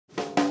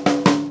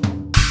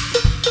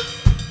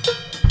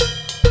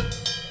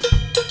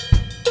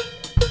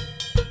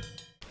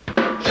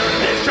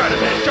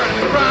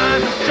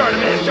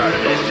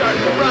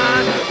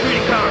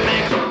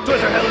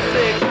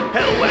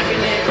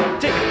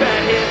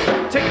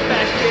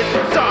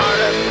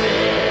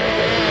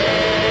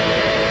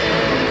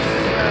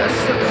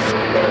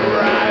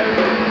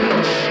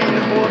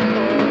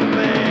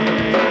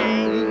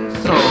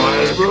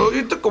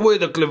away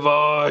the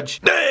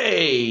cleavage.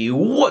 Hey,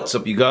 what's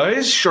up you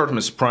guys?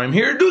 ShartimusPrime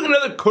here, doing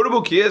another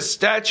Kotobukiya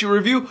statue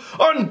review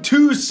on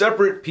two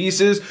separate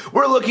pieces.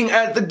 We're looking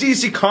at the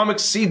DC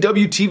Comics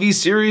CW TV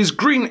series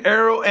Green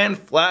Arrow and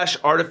Flash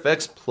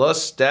ArtFX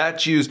Plus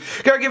statues.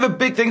 Gotta give a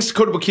big thanks to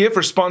Kotobukiya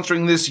for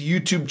sponsoring this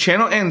YouTube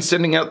channel and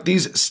sending out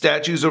these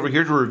statues over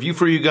here to review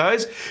for you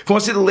guys. If you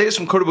want to see the latest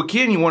from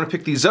Kotobukiya and you want to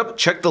pick these up,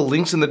 check the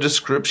links in the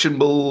description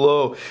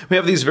below. We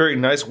have these very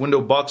nice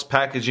window box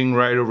packaging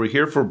right over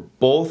here for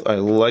both. I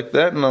like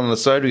that. And on the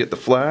side we get the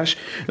Flash,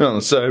 and on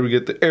the side we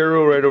get the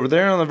Arrow right over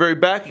there. On the very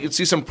back you can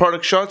see some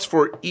product shots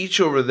for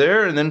each over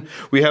there, and then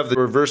we have the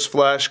reverse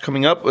Flash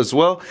coming up as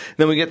well.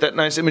 Then we get that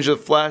nice image of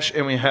the Flash,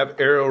 and we have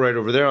Arrow right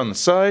over there on the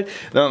side.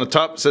 Then on the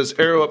top it says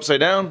Arrow upside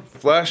down,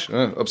 Flash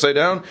upside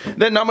down.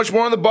 Then not much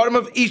more on the bottom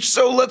of each,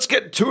 so let's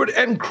get to it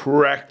and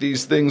crack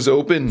these things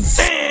open.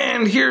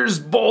 And here's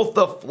both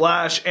the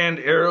Flash and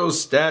Arrow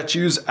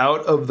statues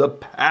out of the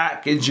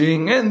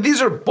packaging, and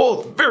these are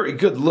both very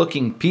good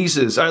looking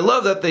pieces. I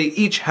love that they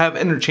each have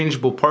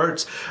interchangeable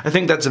parts. I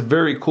think that's a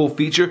very cool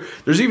feature.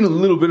 There's even a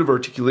little bit of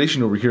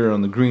articulation over here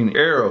on the Green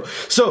Arrow.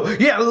 So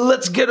yeah,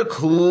 let's get a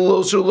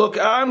closer look.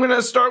 I'm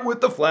gonna start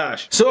with the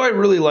Flash. So I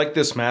really like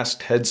this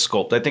masked head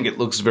sculpt. I think it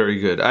looks very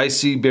good. I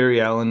see Barry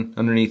Allen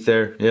underneath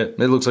there. Yeah, it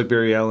looks like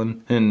Barry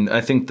Allen, and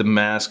I think the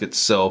mask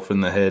itself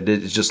and the head, it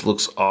just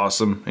looks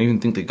awesome. I even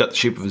think they got the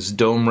shape of his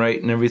dome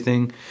right and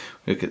everything.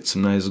 We get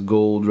some nice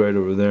gold right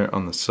over there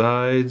on the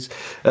sides.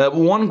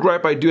 One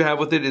gripe I do have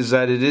with it is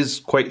that it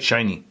is quite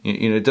shiny.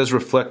 You know, it does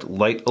reflect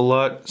light a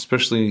lot,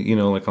 especially, you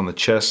know, like on the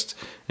chest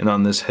and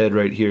on this head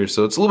right here.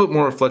 So it's a little bit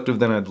more reflective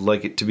than I'd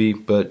like it to be,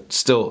 but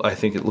still I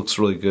think it looks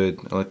really good.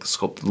 I like the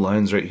sculpted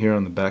lines right here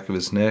on the back of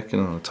his neck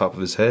and on the top of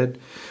his head.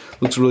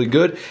 Looks really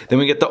good. Then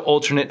we get the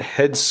alternate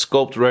head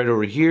sculpt right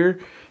over here,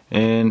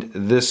 and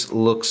this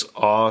looks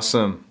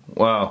awesome.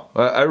 Wow,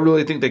 I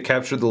really think they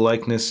captured the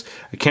likeness.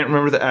 I can't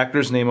remember the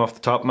actor's name off the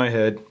top of my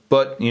head,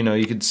 but you know,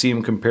 you could see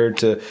him compared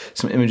to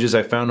some images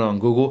I found on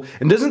Google.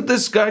 And doesn't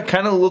this guy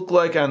kind of look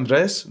like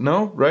Andres?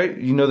 No, right?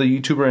 You know the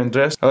YouTuber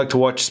Andres? I like to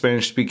watch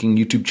Spanish-speaking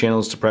YouTube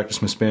channels to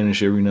practice my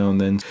Spanish every now and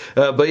then.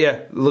 But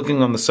yeah,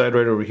 looking on the side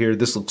right over here,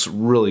 this looks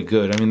really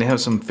good. I mean, they have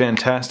some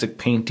fantastic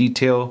paint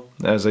detail.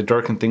 As I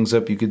darken things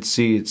up, you could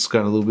see it's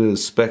got a little bit of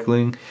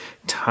speckling,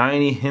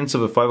 tiny hints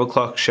of a 5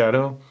 o'clock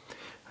shadow.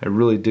 I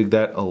really dig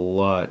that a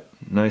lot.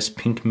 Nice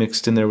pink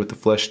mixed in there with the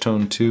flesh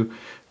tone too.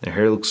 The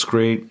hair looks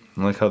great.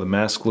 I like how the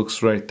mask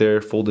looks right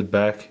there, folded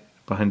back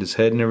behind his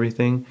head and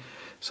everything.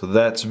 So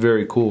that's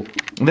very cool.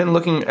 And then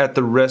looking at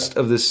the rest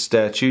of this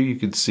statue, you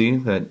could see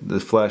that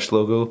the Flash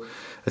logo,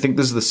 I think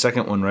this is the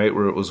second one, right,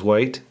 where it was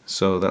white.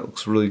 So that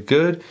looks really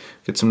good.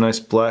 Get some nice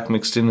black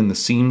mixed in the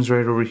seams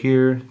right over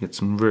here. Get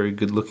some very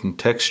good looking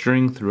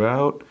texturing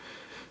throughout.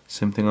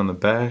 Same thing on the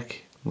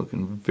back.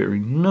 Looking very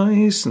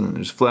nice. And then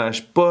there's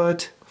Flash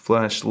butt,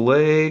 Flash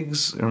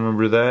legs. I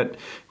remember that.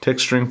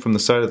 Texturing from the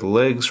side of the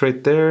legs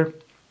right there.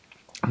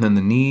 And then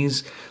the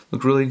knees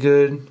look really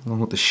good, along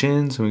with the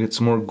shins. And we get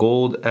some more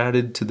gold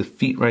added to the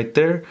feet right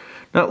there.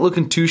 Not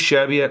looking too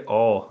shabby at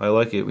all. I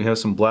like it. We have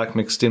some black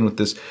mixed in with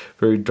this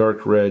very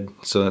dark red,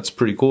 so that's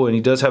pretty cool. And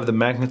he does have the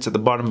magnets at the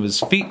bottom of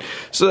his feet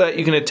so that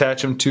you can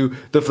attach them to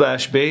the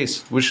Flash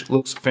base, which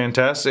looks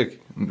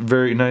fantastic.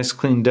 Very nice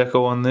clean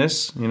deco on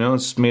this. You know,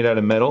 it's made out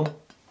of metal.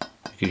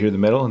 You can hear the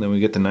metal, and then we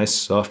get the nice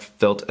soft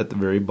felt at the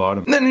very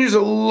bottom. And then here's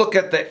a look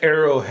at the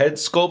Arrow head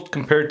sculpt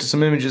compared to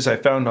some images I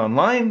found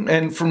online,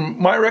 and from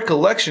my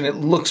recollection it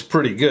looks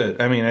pretty good.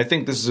 I mean, I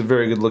think this is a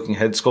very good looking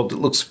head sculpt. It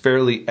looks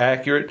fairly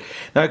accurate.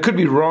 Now I could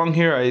be wrong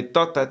here. I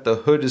thought that the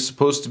hood is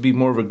supposed to be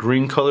more of a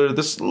green color.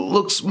 This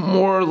looks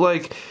more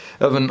like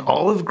of an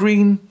olive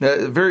green,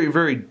 very,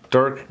 very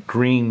dark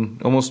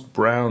green, almost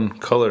brown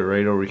color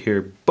right over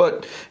here.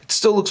 But it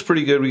still looks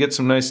pretty good. We get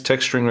some nice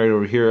texturing right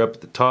over here up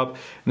at the top.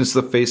 And it's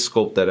the face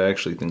sculpt that I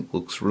actually think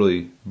looks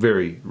really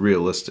very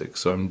realistic.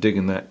 So I'm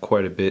digging that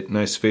quite a bit.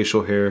 Nice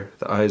facial hair.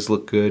 The eyes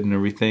look good and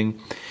everything.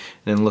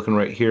 And then looking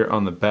right here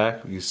on the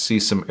back, you see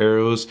some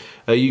arrows.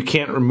 You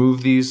can't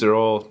remove these. They're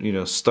all, you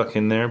know, stuck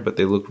in there, but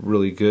they look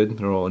really good.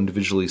 They're all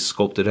individually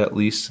sculpted at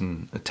least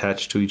and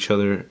attached to each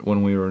other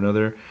one way or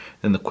another.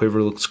 And the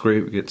quiver looks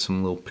great. We get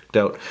some little picked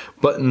out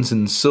buttons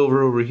in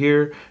silver over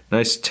here.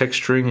 Nice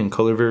texturing and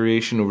color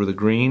variation over the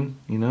green,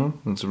 you know.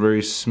 It's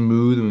very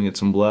smooth, and we get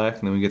some black,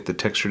 and then we get the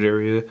textured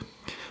area.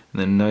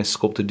 And then nice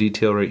sculpted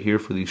detail right here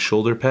for these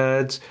shoulder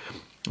pads.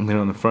 And then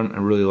on the front, I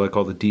really like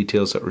all the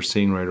details that we're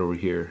seeing right over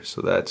here.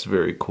 So that's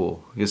very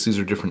cool. I guess these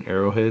are different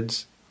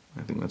arrowheads.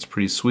 I think that's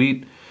pretty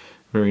sweet.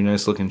 Very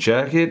nice looking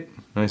jacket.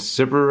 Nice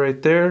zipper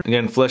right there.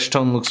 Again, flesh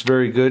tone looks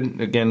very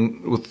good.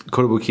 Again, with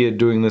Kotobukiya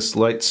doing this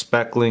light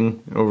spackling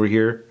over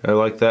here. I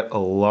like that a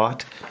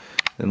lot.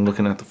 And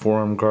looking at the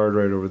forearm guard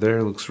right over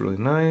there, looks really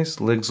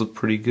nice. Legs look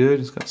pretty good.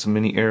 It's got some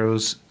mini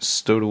arrows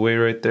stowed away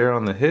right there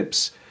on the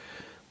hips.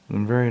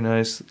 And very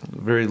nice,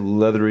 very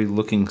leathery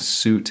looking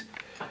suit.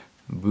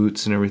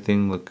 Boots and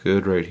everything look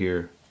good right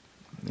here.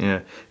 Yeah.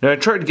 Now I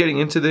tried getting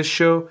into this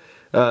show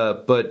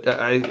but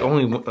I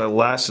only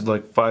lasted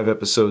like 5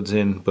 episodes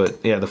in. But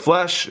yeah, The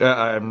Flash,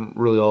 I'm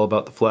really all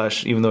about The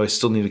Flash, even though I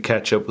still need to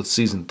catch up with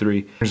season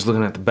 3. Just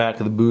looking at the back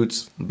of the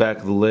boots, back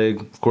of the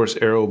leg, of course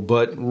Arrow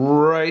butt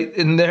right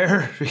in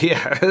there.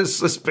 Yeah,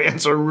 his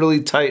pants are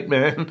really tight,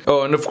 man.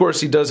 Oh, and of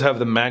course he does have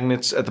the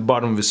magnets at the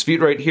bottom of his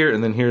feet right here,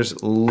 and then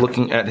here's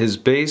looking at his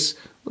base.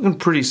 Looking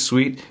pretty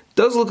sweet.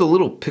 Does look a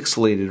little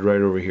pixelated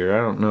right over here. I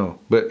don't know,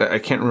 but I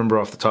can't remember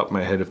off the top of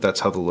my head if that's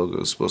how the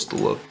logo is supposed to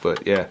look.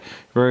 But yeah,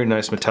 very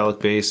nice metallic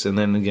base, and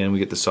then again we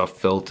get the soft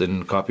felt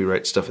and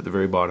copyright stuff at the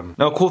very bottom.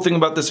 Now, a cool thing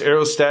about this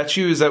Arrow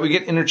statue is that we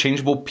get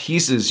interchangeable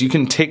pieces. You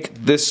can take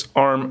this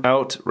arm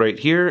out right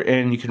here,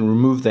 and you can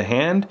remove the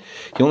hand.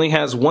 He only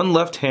has one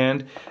left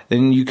hand.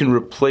 Then you can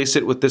replace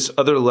it with this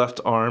other left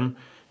arm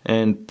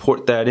and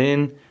port that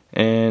in.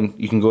 And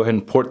you can go ahead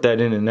and port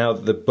that in, and now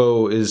the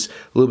bow is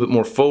a little bit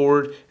more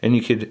forward, and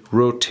you could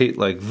rotate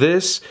like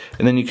this,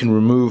 and then you can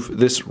remove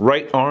this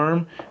right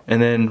arm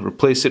and then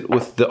replace it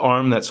with the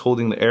arm that's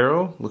holding the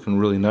arrow. Looking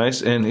really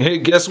nice. And hey,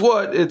 guess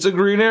what? It's a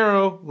green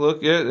arrow. Look,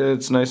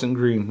 it's nice and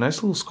green.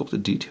 Nice little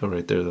sculpted detail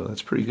right there though.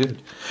 That's pretty good.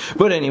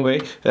 But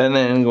anyway, and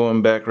then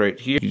going back right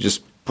here, you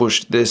just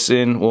push this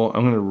in. Well,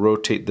 I'm going to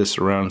rotate this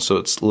around so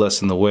it's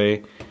less in the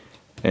way.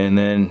 And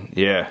then,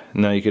 yeah,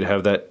 now you could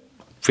have that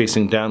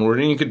facing downward,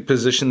 and you could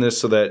position this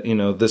so that, you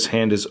know, this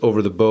hand is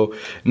over the bow,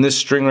 and this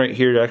string right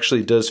here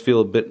actually does feel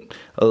a bit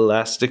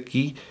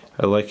elasticy.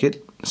 I like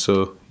it,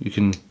 so you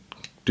can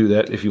do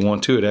that if you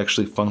want to. It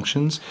actually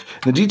functions.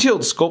 And the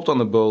detailed sculpt on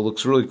the bow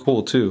looks really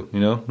cool too, you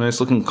know, nice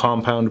looking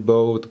compound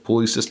bow with the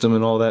pulley system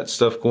and all that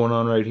stuff going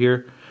on right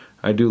here.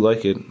 I do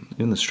like it.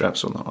 Even the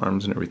straps on the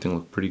arms and everything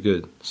look pretty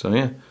good. So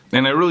yeah.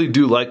 And I really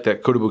do like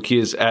that Kotobukiya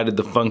has added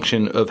the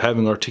function of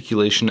having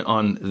articulation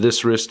on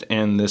this wrist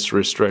and this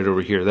wrist right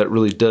over here. That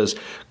really does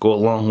go a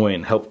long way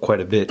and help quite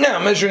a bit. Now,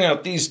 measuring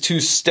out these two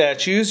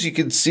statues, you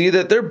can see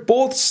that they're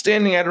both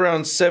standing at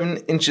around 7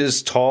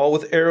 inches tall,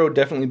 with Arrow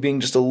definitely being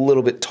just a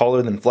little bit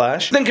taller than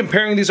Flash. Then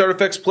comparing these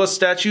ArtFX Plus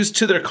statues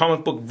to their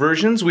comic book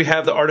versions, we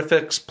have the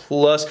ArtFX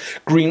Plus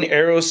Green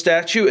Arrow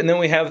statue, and then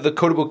we have the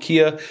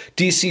Kotobukiya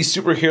DC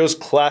Superheroes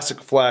Classic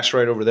Flash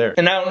right over there.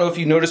 And I don't know if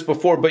you noticed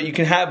before, but you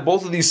can have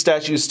both of these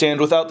statues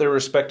stand without their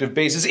respective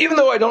bases, even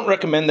though I don't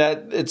recommend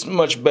that. It's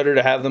much better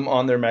to have them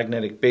on their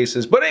magnetic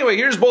bases. But anyway,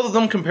 here's both of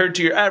them compared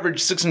to your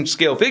average 6-inch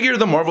scale figure,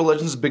 the Marvel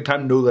Legends Big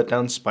Time No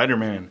Letdown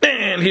Spider-Man.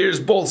 And here's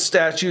both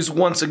statues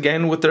once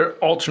again with their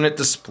alternate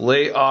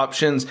display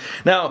options.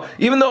 Now,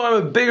 even though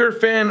I'm a bigger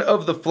fan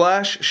of the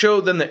Flash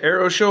show than the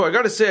Arrow show, I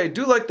gotta say I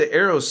do like the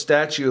Arrow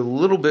statue a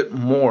little bit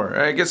more.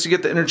 I guess you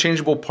get the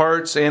interchangeable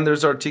parts and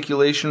there's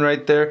articulation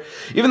right there.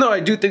 Even though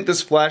I do think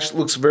this Flash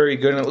looks very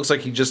good, and it looks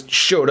like he just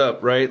showed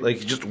up, right? Like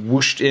he just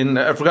whooshed in.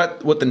 I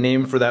forgot what the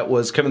name for that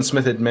was. Kevin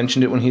Smith had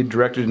mentioned it when he had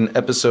directed an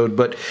episode,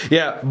 but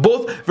yeah,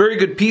 both very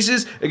good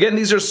pieces. Again,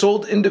 these are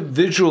sold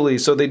individually,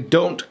 so they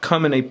don't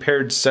come in a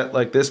paired set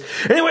like this.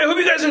 Anyway, I hope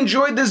you guys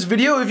enjoyed this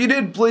video. If you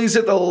did, please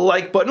hit the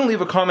like button, leave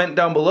a comment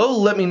down below.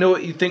 Let me know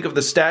what you think of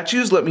the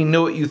statues. Let me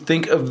know what you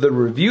think of the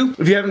review.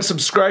 If you haven't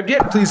subscribed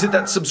yet, please hit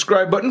that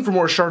subscribe button for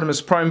more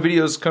ShartimusPrime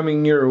videos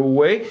coming your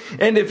way.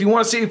 And if you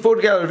want to see a photo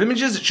gallery of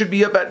images, it should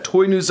be up at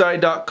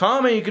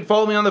toynewseye.com, and you can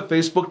follow me on the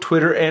Facebook,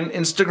 Twitter, and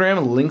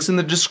Instagram. Links in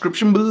the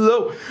description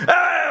below.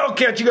 I'll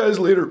catch you guys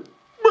later.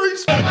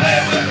 Peace. I'm gonna play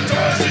with my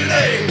toys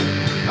today.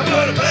 I'm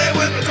gonna play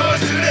with my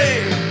toys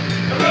today.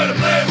 I'm gonna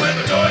play with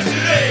my toys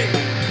today.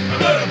 I'm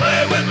gonna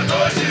play with my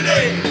toys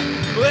today.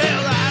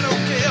 Well, I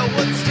don't care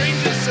what the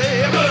strangers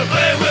say. I'm gonna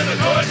play with my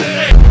toys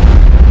today.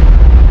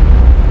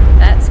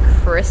 That's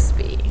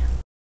crispy.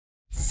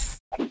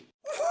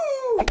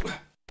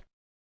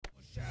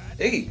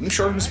 Hey, new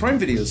ShartimusPrime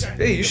videos.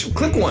 Hey, you should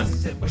click one.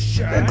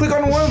 Yeah, click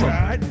on one of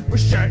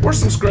them. Or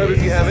subscribe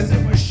if you haven't.